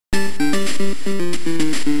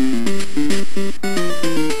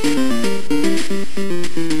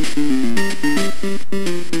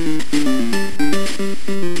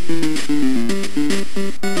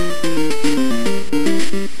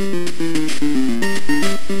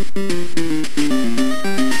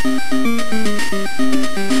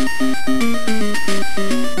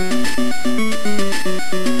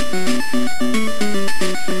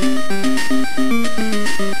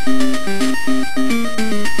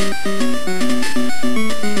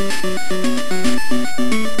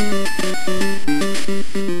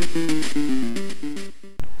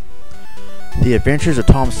The Adventures of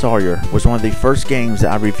Tom Sawyer was one of the first games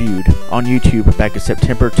that I reviewed on YouTube back in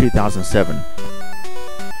September 2007.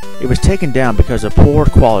 It was taken down because of poor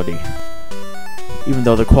quality. Even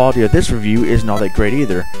though the quality of this review isn't all that great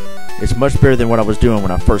either, it's much better than what I was doing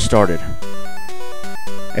when I first started.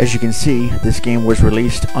 As you can see, this game was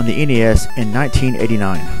released on the NES in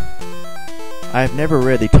 1989. I have never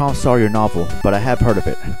read the Tom Sawyer novel, but I have heard of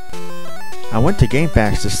it. I went to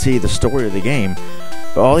GameFAQs to see the story of the game,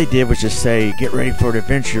 but all he did was just say, get ready for an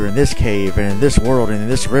adventure in this cave and in this world and in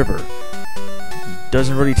this river.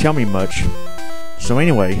 Doesn't really tell me much. So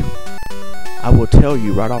anyway, I will tell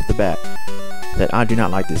you right off the bat that I do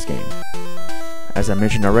not like this game. As I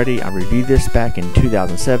mentioned already, I reviewed this back in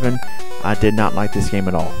 2007. I did not like this game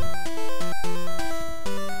at all.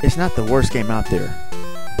 It's not the worst game out there,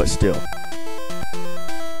 but still.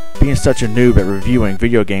 Being such a noob at reviewing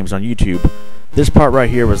video games on YouTube, this part right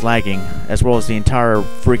here was lagging, as well as the entire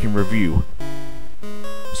freaking review.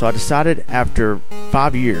 So I decided after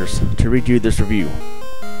 5 years to redo this review.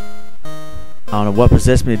 I don't know what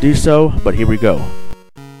possessed me to do so, but here we go.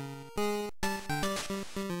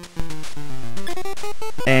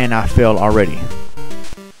 And I failed already.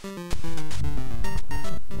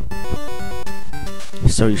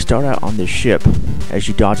 So you start out on this ship as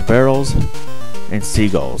you dodge barrels and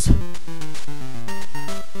seagulls.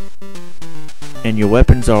 And your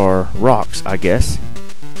weapons are rocks, I guess.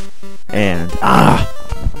 And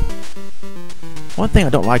one thing I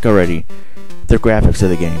don't like already, the graphics of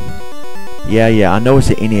the game. Yeah, I know it's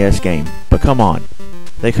an NES game, but come on.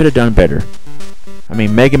 They could have done better. I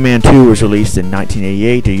mean, Mega Man 2 was released in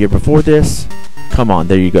 1988, a year before this. Come on,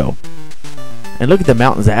 there you go. And look at the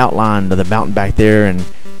mountains, the outline of the mountain back there, and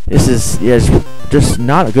this is, yeah, it's just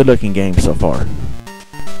not a good looking game so far.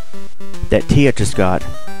 That T I just got,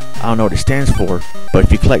 I don't know what it stands for, but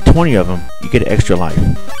if you collect 20 of them, you get an extra life.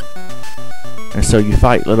 And so you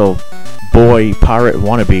fight little boy pirate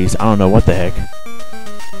wannabes, I don't know what the heck.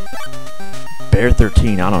 Bear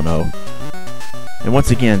 13, I don't know. And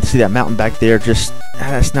once again, see that mountain back there, just,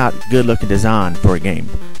 that's not good looking design for a game.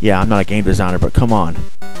 Yeah, I'm not a game designer, but come on.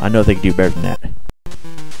 I know they can do better than that.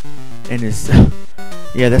 And it's,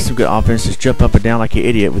 yeah, that's some good offense. Just jump up and down like an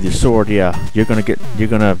idiot with your sword. Yeah, you're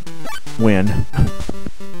gonna win.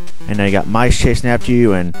 And now you got mice chasing after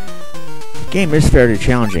you, and the game is fairly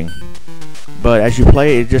challenging. But as you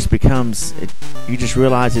play, it just becomes, you just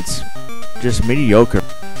realize it's just mediocre.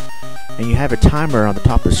 And you have a timer on the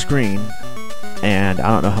top of the screen, and I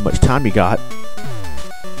don't know how much time you got.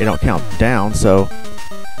 It don't count down, so,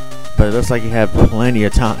 but it looks like you have plenty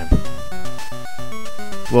of time.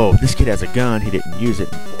 Whoa, this kid has a gun. He didn't use it.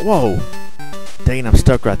 Whoa! Dang, I'm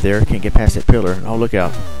stuck right there. Can't get past that pillar. Oh, look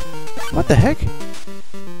out. What the heck?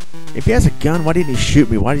 If he has a gun, why didn't he shoot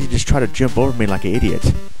me? Why did he just try to jump over me like an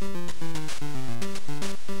idiot?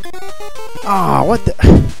 Ah, what the...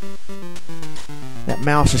 That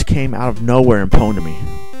mouse just came out of nowhere and pwned me.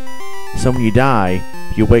 So when you die,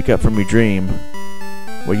 you wake up from your dream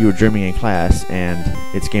where you were dreaming in class, and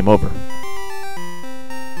it's game over.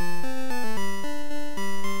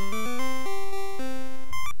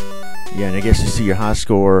 Yeah, and I guess you see your high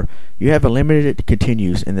score. You have a limited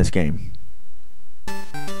continues in this game.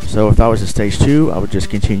 So if I was in stage 2, I would just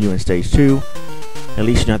continue in stage 2. At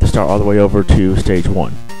least you don't have to start all the way over to stage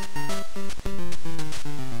 1.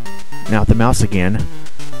 Now with the mouse again,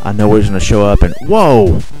 I know where it's going to show up, and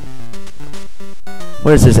whoa!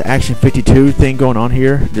 What is this, Action 52 thing going on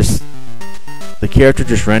here? Just, the character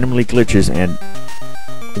just randomly glitches, and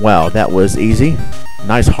wow, that was easy.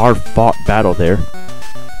 Nice hard fought battle there.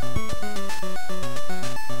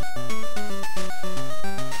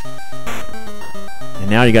 And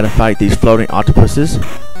now you gotta fight these floating octopuses.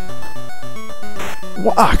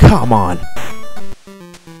 Ah, come on!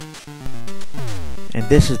 And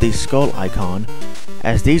this is the skull icon.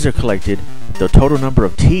 As these are collected, the total number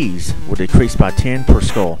of T's will decrease by 10 per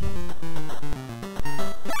skull.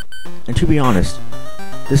 And to be honest,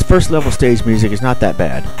 this first level stage music is not that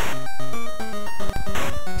bad.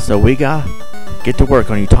 So we gotta get to work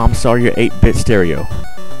on your Tom Sawyer 8-bit stereo.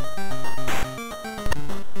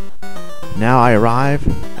 Now I arrive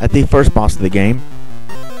at the first boss of the game,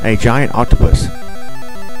 a giant octopus.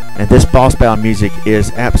 And this boss battle music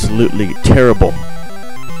is absolutely terrible.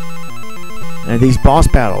 And these boss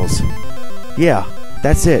battles, yeah,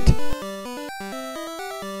 that's it.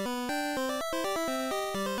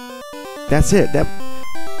 That's it.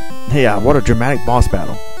 Yeah, what a dramatic boss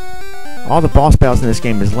battle. All the boss battles in this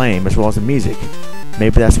game is lame, as well as the music.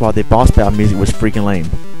 Maybe that's why the boss battle music was freaking lame.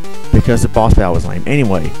 Because the boss battle was lame.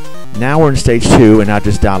 Anyway, now we're in stage 2, and I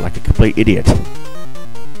just died like a complete idiot.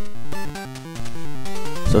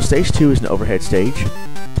 So stage 2 is an overhead stage.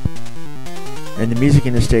 And the music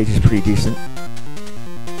in this stage is pretty decent.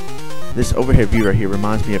 This overhead view right here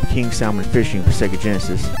reminds me of King Salmon Fishing for Sega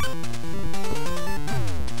Genesis.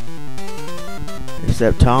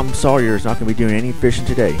 Except Tom Sawyer is not going to be doing any fishing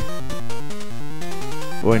today.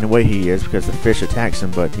 Well, in a way he is, because the fish attacks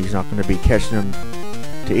him, but he's not going to be catching them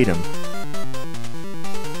to eat them.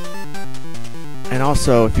 And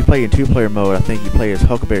also, if you play in 2-player mode, I think you play as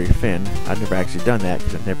Huckleberry Finn. I've never actually done that,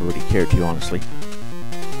 because I've never really cared to, honestly.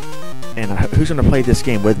 And who's going to play this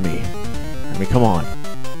game with me? I mean, come on.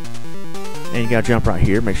 And you gotta jump right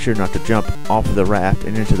here. Make sure not to jump off of the raft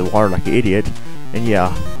and into the water like an idiot. And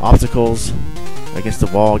yeah, obstacles against the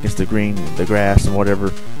wall, against the green, the grass, and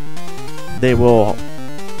whatever. They will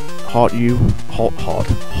halt you.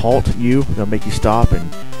 They'll make you stop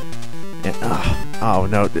and oh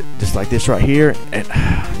no, just like this right here. And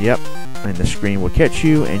yep, and the screen will catch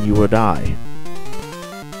you and you will die.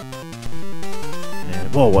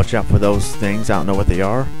 And whoa, watch out for those things. I don't know what they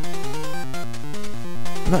are.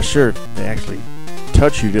 I'm not sure if they actually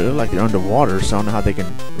touch you. They look like they're underwater, so I don't know how they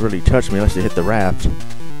can really touch me unless they hit the raft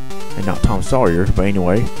and not Tom Sawyer. But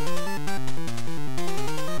anyway,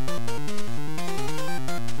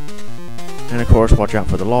 and of course, watch out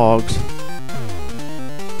for the logs.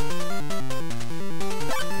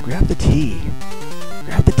 Grab the T.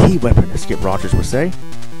 Grab the T weapon, as Skip Rogers would say.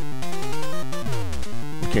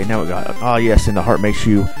 Okay, now we got. Oh yes, and the heart makes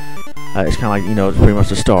you. It's kind of like, you know, it's pretty much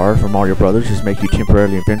the star from Mario Brothers, just make you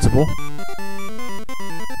temporarily invincible.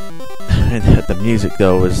 And the music,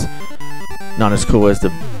 though, is not as cool as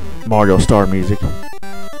the Mario Star music.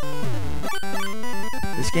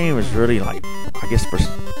 This game is really, like, I guess for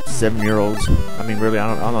 7-year-olds. I mean, really,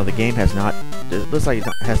 I don't know. The game has not. It looks like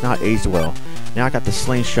it has not aged well. Now I got the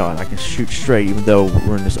slingshot. I can shoot straight, even though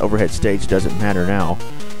we're in this overhead stage. It doesn't matter now.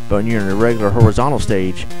 But when you're in a regular horizontal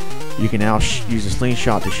stage, you can now use a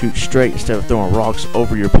slingshot to shoot straight instead of throwing rocks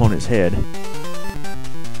over your opponent's head.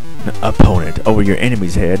 Over your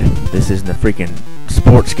enemy's head. This isn't a freaking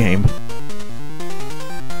sports game.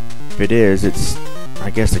 If it is, it's, I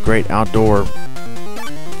guess, a great outdoor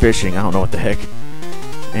fishing. I don't know what the heck.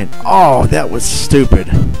 And, oh, that was stupid.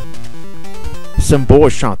 Some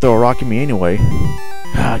boy's trying to throw a rock at me anyway.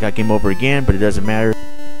 I got game over again, but it doesn't matter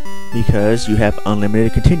because you have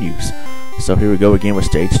unlimited continues. So here we go again with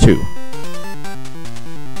stage 2.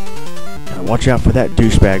 Now watch out for that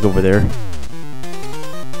douchebag over there.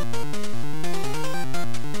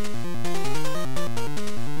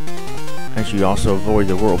 As you also avoid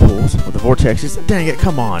the whirlpools with the vortexes. Dang it,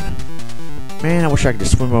 come on. Man, I wish I could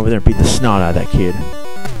just swim over there and beat the snot out of that kid.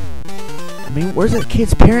 I mean, where's that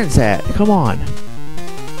kid's parents at? Come on.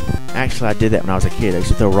 Actually, I did that when I was a kid. I used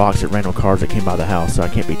to throw rocks at random cars that came by the house, so I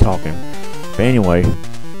can't be talking. But anyway.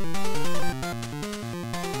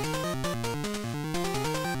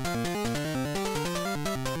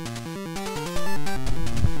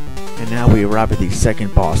 And now we arrive at the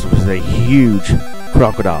second boss, which is a huge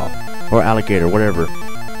crocodile or alligator, whatever.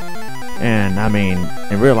 And I mean,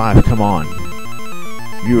 in real life, come on,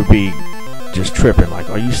 you would be just tripping. Like,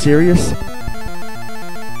 are you serious?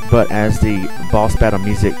 But as the boss battle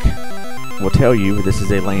music will tell you, this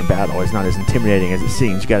is a lame battle. It's not as intimidating as it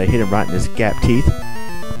seems. You gotta hit him right in his gap teeth.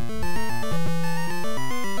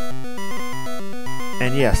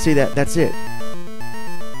 And yeah, see that? That's it.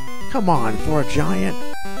 Come on, for a giant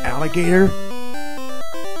alligator,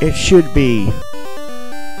 it should be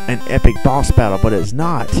an epic boss battle, but it's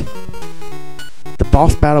not. The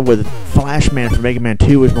boss battle with Flashman from Mega Man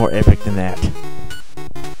 2 is more epic than that.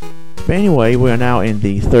 But anyway, we are now in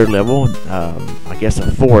the third level, I guess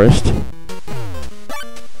a forest.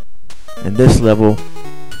 And this level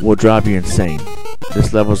will drive you insane.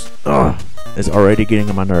 This level is already getting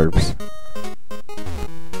on my nerves.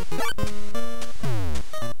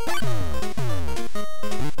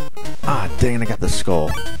 Ah, dang, I got the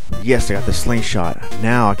skull. Yes, I got the slingshot.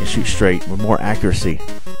 Now I can shoot straight with more accuracy.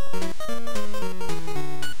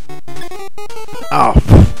 Oh,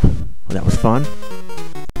 well, that was fun.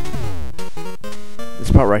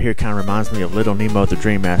 This part right here kind of reminds me of Little Nemo the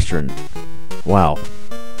Dream Master, and wow.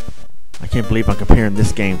 I can't believe I'm comparing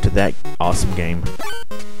this game to that awesome game.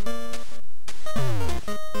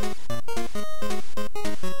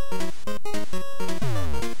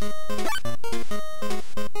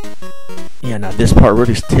 Yeah, now this part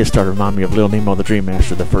really started to remind me of Little Nemo the Dream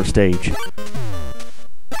Master, the first stage.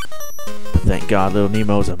 But thank God Little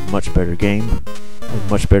Nemo is a much better game with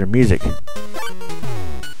much better music.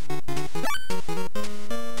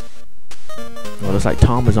 Well, looks like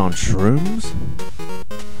Tom is on shrooms.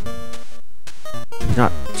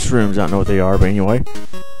 Not shrooms, I don't know what they are, but anyway.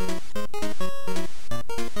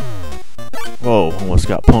 Whoa, almost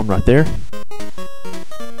got pwned right there.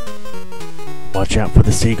 Watch out for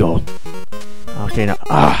the seagull. Okay, now,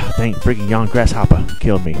 dang, freaking young grasshopper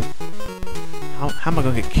killed me. How am I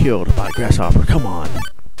gonna get killed by a grasshopper? Come on.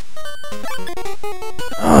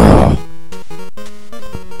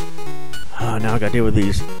 Now I gotta deal with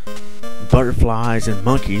these butterflies and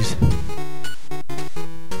monkeys.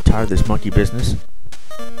 I'm tired of this monkey business.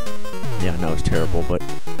 Yeah, I know it's terrible, but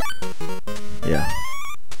yeah.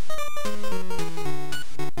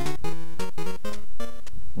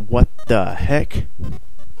 What the heck?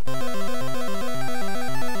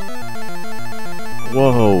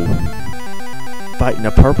 Whoa. Fighting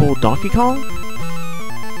a purple Donkey Kong?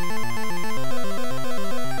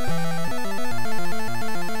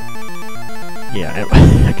 Yeah,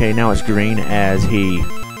 okay, now it's green as he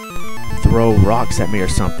throw rocks at me or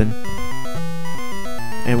something.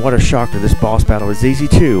 And what a shocker, this boss battle is easy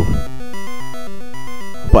too.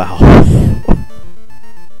 Wow.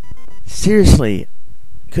 Seriously,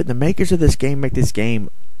 could the makers of this game make this game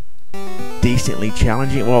decently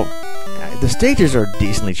challenging? Well, the stages are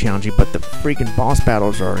decently challenging, but the freaking boss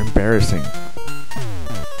battles are embarrassing.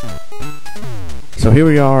 So here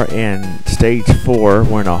we are in stage 4.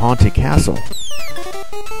 We're in a haunted castle.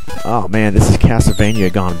 Oh man, this is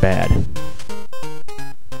Castlevania gone bad.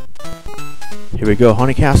 Here we go,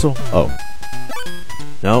 haunted castle. Oh.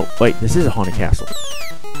 No, wait, this is a haunted castle.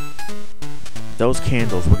 Those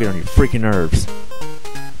candles will get on your freaking nerves.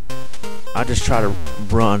 I just try to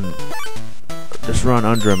run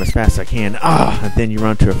under them as fast as I can. And then you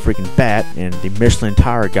run to a freaking bat, and the Michelin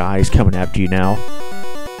tire guy is coming after you now.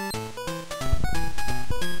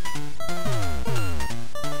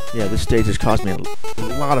 Yeah, this stage has caused me a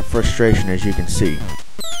lot of frustration, as you can see.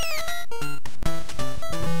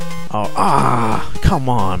 Oh, come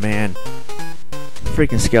on, man.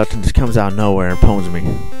 Freaking skeleton just comes out of nowhere and pwns me.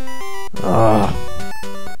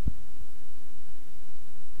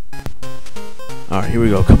 Alright, here we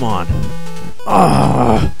go. Come on.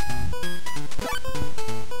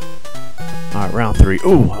 Alright, round 3.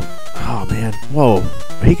 Ooh. Oh, man. Whoa.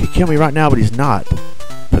 He could kill me right now, but he's not.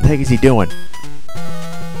 What the heck is he doing?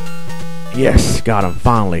 Yes, got him,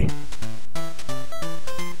 finally.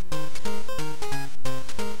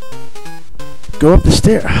 Go up the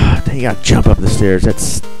stairs. Dang, you gotta jump up the stairs.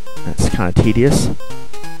 That's kind of tedious.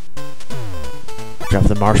 Drop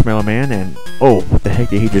the Marshmallow Man, and oh, what the heck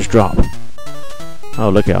did he just drop? Oh,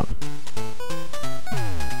 look out.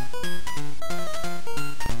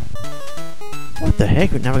 What the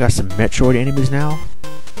heck? Now we got some Metroid enemies now?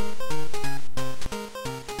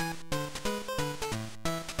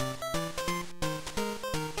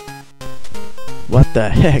 What the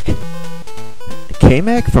heck?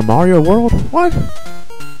 K-Mac from Mario World? What?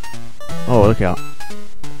 Oh, look out.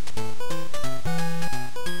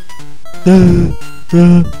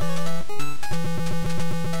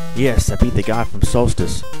 Yes, I beat the guy from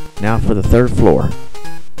Solstice. Now for the 3rd floor.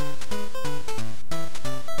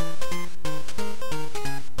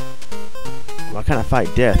 Well, I kind of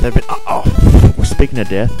fight death. I've been. Oh, well, speaking of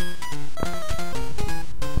death.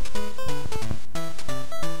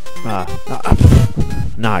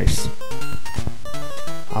 Nice.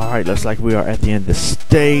 Alright, looks like we are at the end of the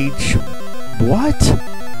stage. What?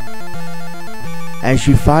 As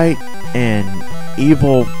you fight an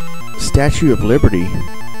evil Statue of Liberty.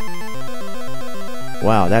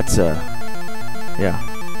 Wow, that's yeah.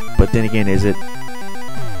 But then again, is it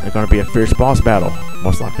going to be a fierce boss battle?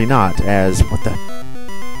 Most likely not, as what the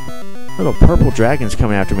little purple dragon's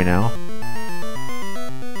coming after me now.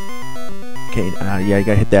 Okay, yeah, you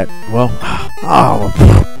gotta hit that. Well, oh,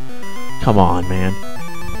 come on, man.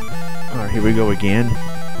 Alright, here we go again.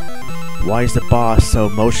 Why is the boss so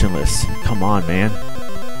motionless? Come on, man.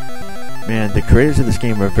 Man, the creators of this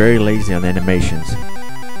game are very lazy on the animations.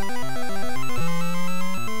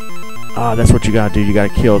 That's what you gotta do. You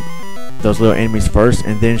gotta kill those little enemies first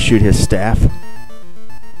and then shoot his staff.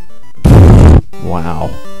 Wow.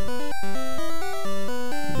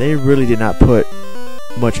 They really did not put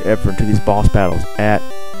much effort into these boss battles at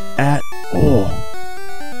all.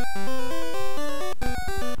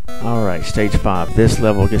 Alright. Alright, stage 5. This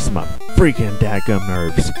level gets to my freaking dadgum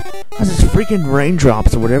nerves. As these freaking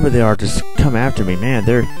raindrops or whatever they are just come after me, man,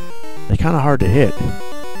 they're kind of hard to hit.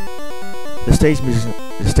 The stage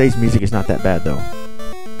music is not that bad though.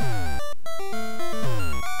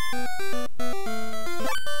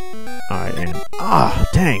 Alright, and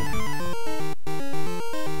dang.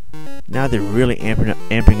 Now they're really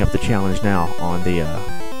amping up the challenge now on the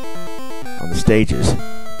stages.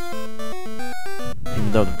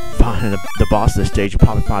 Even though the boss of the stage will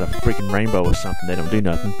probably find a freaking rainbow or something, they don't do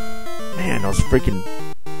nothing. Man, those freaking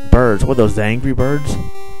birds. What are those, the angry birds?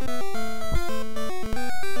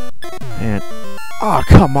 And oh,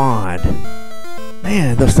 come on.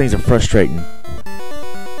 Man, those things are frustrating.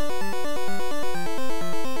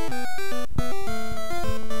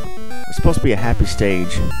 It's supposed to be a happy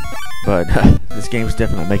stage, but this game's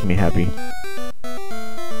definitely making me happy.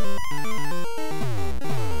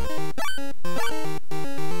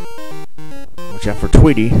 Watch out for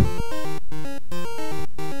Tweety.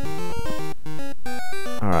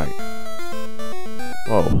 Alright.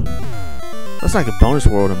 Whoa. That's like a bonus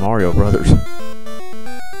world in Mario Brothers.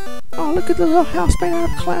 Oh, look at the little house made out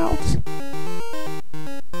of clouds.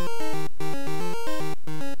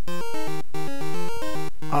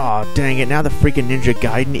 Oh, dang it. Now the freaking Ninja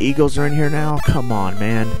Gaiden Eagles are in here now? Come on,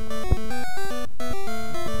 man.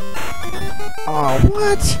 Oh,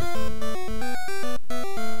 what?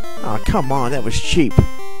 Oh, come on. That was cheap.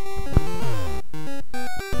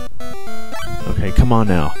 Okay, come on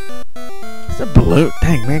now. It's a balloon.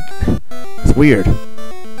 Dang, man. It's weird.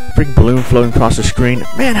 Freaking balloon floating across the screen.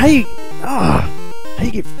 Man, how you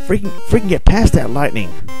get freaking get past that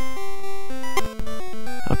lightning?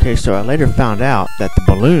 Okay, so I later found out that the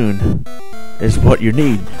balloon is what you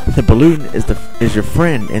need. The balloon is your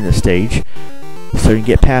friend in the stage, so you can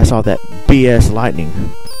get past all that BS lightning.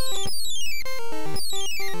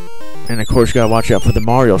 And of course, you gotta watch out for the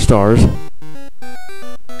Mario stars.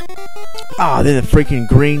 Then the freaking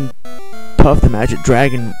green Puff, the magic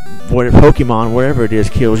dragon, whatever Pokemon, wherever it is,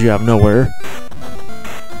 kills you out of nowhere.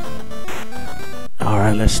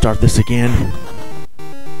 Alright, let's start this again.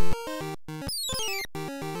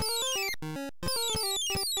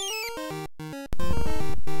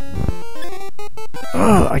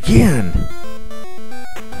 Again!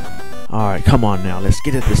 Alright, come on now, let's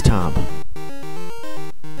get it this time.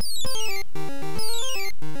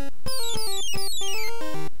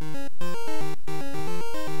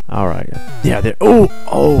 Alright. Yeah, there. Oh,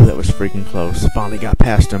 that was freaking close. Finally got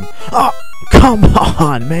past him. Oh, come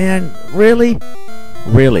on, man. Really?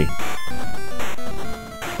 Really?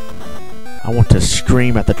 I want to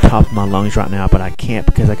scream at the top of my lungs right now, but I can't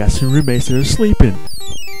because I got some roommates that are sleeping.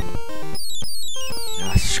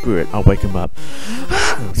 Screw it. I'll wake them up.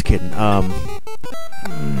 I was kidding. Come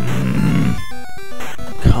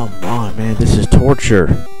on, man. This is torture.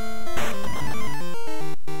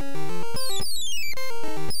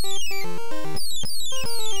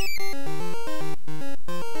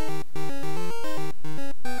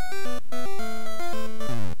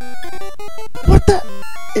 What the?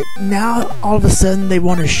 Now, all of a sudden, they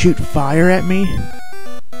want to shoot fire at me?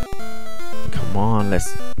 Come on,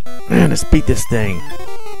 let's beat this thing.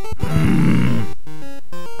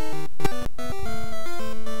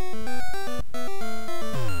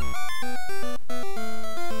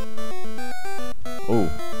 Oh.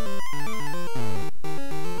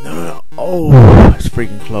 No. Oh, it's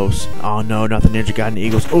freaking close. Oh no, not the Ninja Gaiden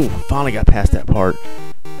Eagles. Oh, finally got past that part.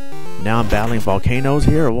 Now I'm battling volcanoes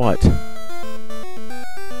here or what?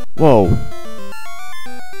 Whoa.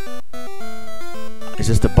 Is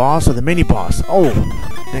this the boss or the mini boss? Oh,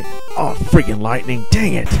 oh, freaking lightning.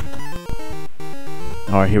 Dang it.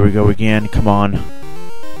 Alright, here we go again. Come on.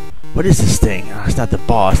 What is this thing? Oh, it's not the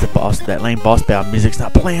boss. That lame boss battle music's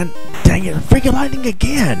not playing. Dang it. Freaking lightning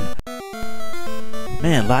again.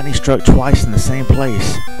 Man, lightning struck twice in the same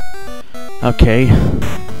place. Okay.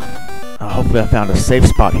 Hopefully I found a safe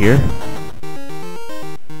spot here.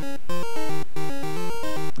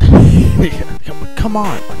 Come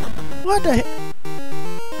on. What the heck?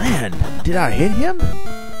 Man, did I hit him?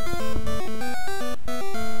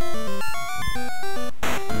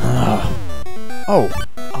 Oh,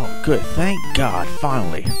 good. Thank God,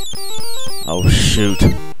 finally. Oh, shoot.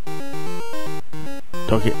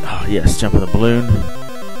 Don't get... Oh, yes, jump in the balloon.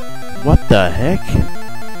 What the heck?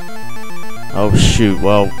 Oh, shoot.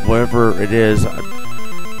 Well, wherever it is,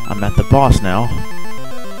 I'm at the boss now.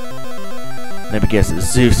 Maybe guess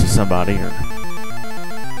it's Zeus or somebody. Or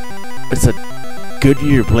it's a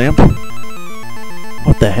Goodyear blimp.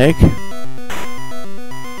 What the heck?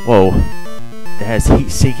 Whoa. It has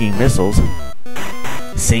heat-seeking missiles.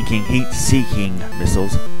 Heat-seeking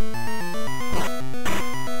missiles.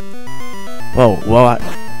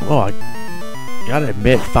 I gotta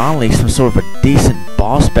admit, finally some sort of a decent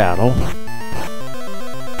boss battle.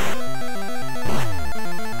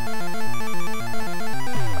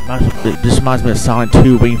 This reminds me of Sonic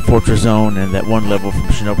 2, Wing Fortress Zone, and that one level from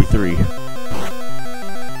Shinobi 3.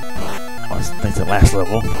 I think it's the last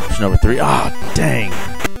level, Shinobi 3. Ah, dang!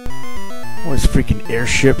 What is freaking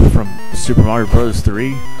airship from Super Mario Bros.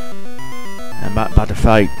 3? I'm about to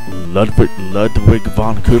fight Ludwig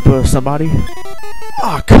von Koopa or somebody?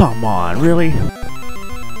 Oh, come on, really?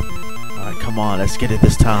 Alright, come on, let's get it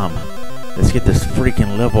this time. Let's get this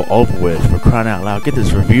freaking level over with, for crying out loud. Get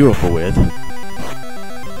this review over with.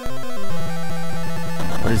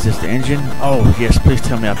 What is this, the engine? Oh, yes, please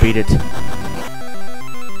tell me I beat it.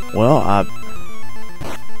 Well,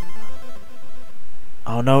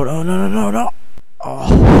 oh, no.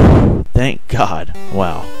 Oh, thank God.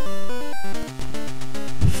 Wow.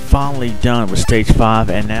 Finally done with stage 5,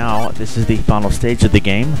 and now this is the final stage of the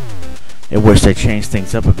game, in which they changed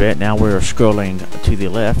things up a bit. Now we're scrolling to the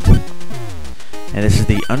left, and this is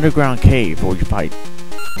the underground cave where you fight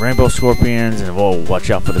rainbow scorpions, and whoa, watch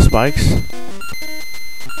out for the spikes.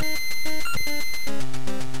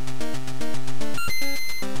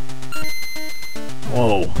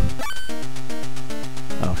 Whoa.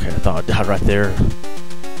 Okay, I thought I died right there.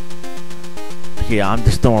 Yeah, I'm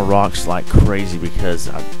just throwing rocks like crazy because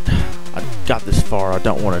I got this far. I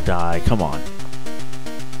don't want to die. Come on.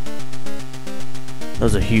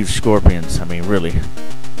 Those are huge scorpions. I mean, really.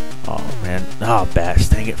 Oh, man. Oh, bats.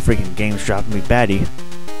 Dang it. Freaking game's dropping me batty.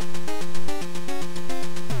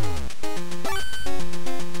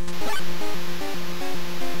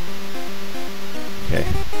 Okay.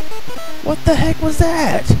 What the heck was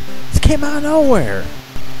that? This came out of nowhere.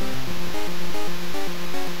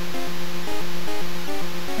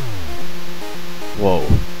 Whoa.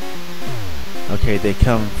 Okay, they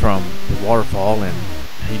come from the waterfall and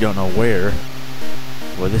you don't know where.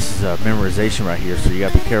 Well, this is a memorization right here, so you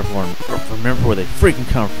gotta be careful and remember where they freaking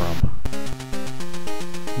come from.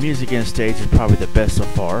 Music in stage is probably the best so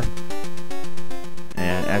far.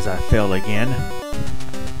 And as I fell again.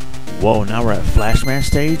 Whoa, now we're at Flashman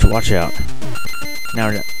stage? Watch out.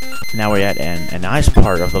 Now we're at a nice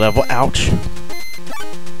part of the level. Ouch!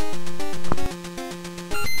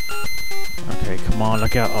 Okay, come on,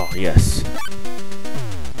 look out. Oh, yes.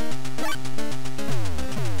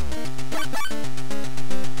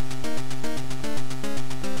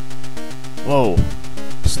 Whoa.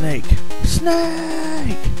 Snake.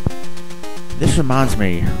 Snake! This reminds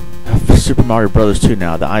me of Super Mario Bros. 2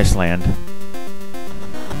 now, the Iceland.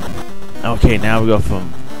 Okay, now we go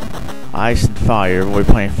from ice and fire. We're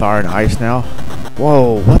playing fire and ice now.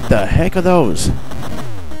 Whoa, what the heck are those?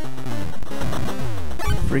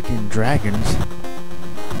 Freaking dragons.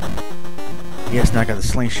 Yes, now I got the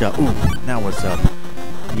slingshot. Ooh, now what's up?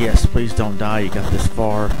 Yes, please don't die. You got this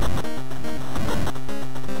far.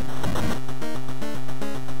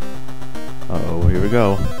 Uh-oh, here we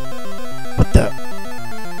go. What the?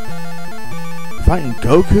 Fighting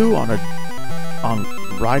Goku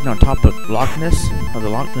riding on top of Loch Ness, of the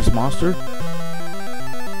Loch Ness monster?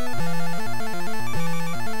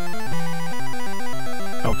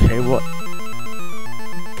 Okay, what?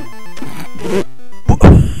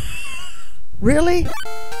 Really?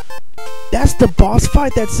 That's the boss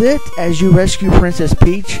fight, that's it? As you rescue Princess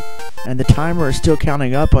Peach, and the timer is still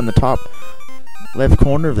counting up on the top left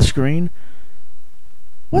corner of the screen?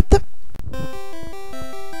 What the?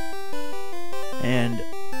 And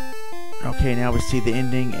okay, now we see the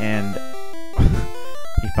ending, and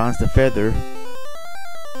he finds the feather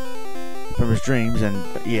from his dreams,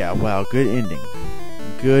 and yeah, wow, good ending.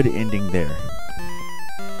 Good ending there.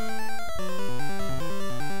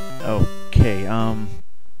 Okay,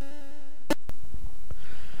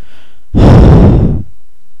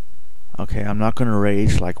 okay, I'm not gonna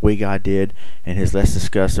rage like We Guy did in his Let's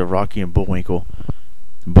Discuss of Rocky and Bullwinkle,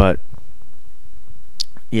 but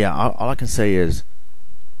yeah, all I can say is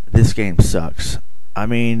this game sucks. I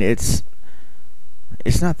mean, it's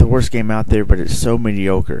not the worst game out there, but it's so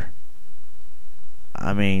mediocre.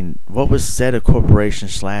 I mean, what was said of Corporation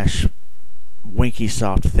 / Winky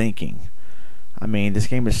Soft thinking? I mean, this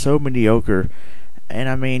game is so mediocre, and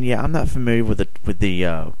I mean, yeah, I'm not familiar with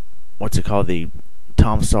the what's it called, the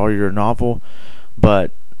Tom Sawyer novel, but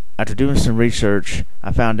after doing some research,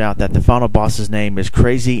 I found out that the final boss's name is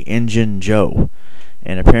Crazy Engine Joe,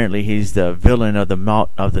 and apparently he's the villain of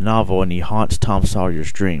the novel, and he haunts Tom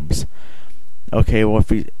Sawyer's dreams. Okay, well,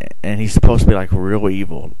 he's supposed to be like real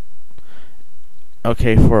evil.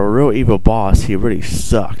 Okay, for a real evil boss, he really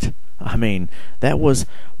sucked. I mean, that was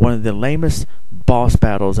one of the lamest boss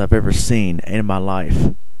battles I've ever seen in my life.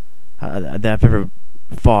 that I've ever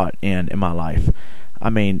fought in my life. I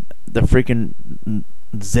mean, the freaking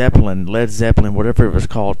Led Zeppelin, whatever it was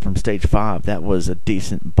called, from stage 5, that was a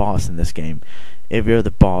decent boss in this game. Every other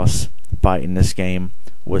boss fight in this game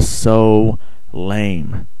was so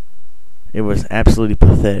lame. It was absolutely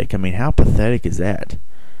pathetic. I mean, how pathetic is that?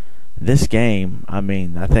 This game, I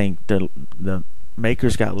mean, I think the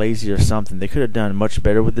makers got lazy or something. They could have done much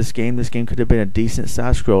better with this game. This game could have been a decent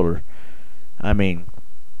side scroller. I mean,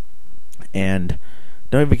 and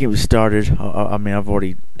don't even get me started. I mean, I've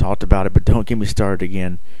already talked about it, but don't get me started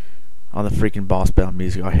again on the freaking boss battle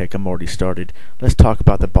music. Oh, heck, I'm already started. Let's talk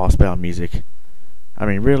about the boss battle music. I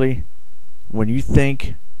mean, really? When you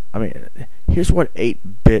think... I mean, here's what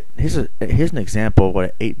 8-bit... Here's an example of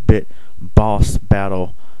what an 8-bit boss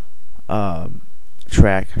battle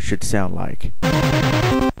track should sound like.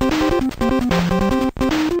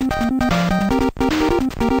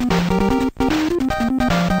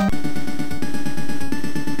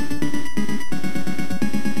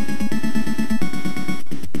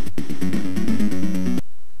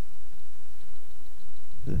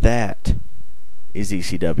 That is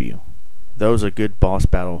ECW. Those are good boss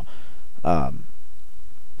battle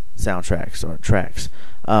soundtracks or tracks.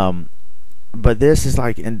 But this is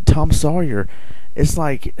like, in Tom Sawyer, it's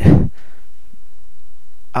like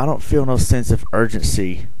I don't feel no sense of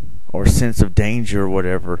urgency or sense of danger or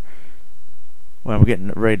whatever when I'm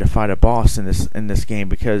getting ready to fight a boss in this game,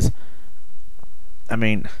 because I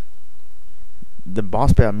mean, the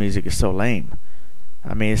boss battle music is so lame.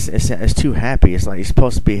 I mean, it's too happy. It's like you're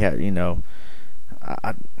supposed to be, you know.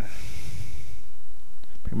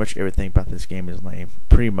 Pretty much everything about this game is lame.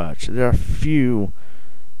 Pretty much. There are a few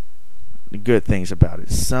good things about it.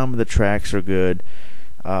 Some of the tracks are good.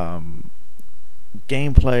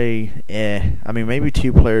 Gameplay, I mean, maybe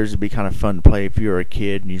 2 players would be kind of fun to play if you were a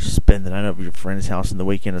kid and you spend the night over your friend's house on the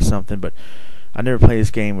weekend or something. But I never played this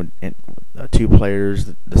game with 2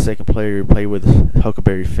 players. The second player you play with,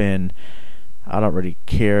 Huckleberry Finn. I don't really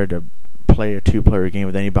care to play a 2-player game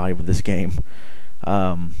with anybody with this game.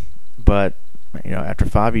 But you know, after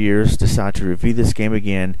 5 years, decide to review this game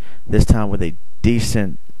again. This time with a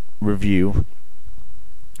decent review.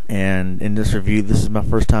 And in this review, this is my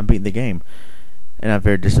first time beating the game, and I'm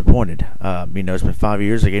very disappointed. You know, it's been 5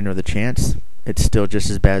 years. I gave another chance. It's still just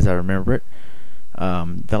as bad as I remember it.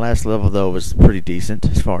 The last level, though, was pretty decent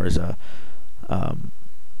as far as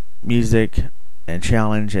music and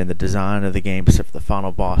challenge and the design of the game, except for the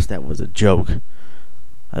final boss. That was a joke.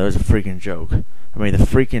 That was a freaking joke. I mean, the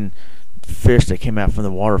freaking fish that came out from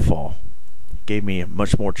the waterfall gave me a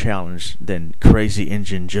much more challenge than Crazy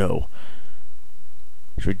Engine Joe.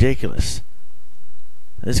 It's ridiculous.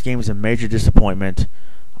 This game is a major disappointment.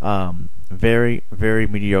 Very, very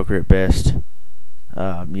mediocre at best.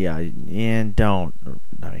 Yeah, and you don't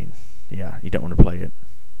want to play it.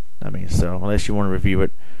 I mean, so unless you want to review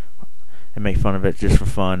it and make fun of it just for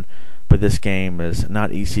fun. But this game is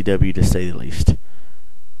not ECW, to say the least.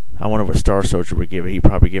 I wonder what Star Soldier would give it. He'd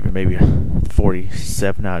probably give it maybe a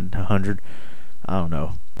 47 out of 100. I don't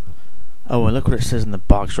know. Oh, and look what it says in the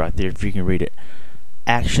box right there, if you can read it.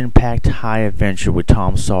 Action-packed high adventure with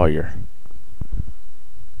Tom Sawyer.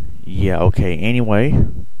 Yeah, okay. Anyway,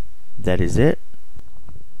 that is it.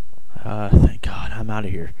 Thank God, I'm out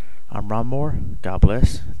of here. I'm Ronmower. God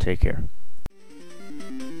bless. Take care.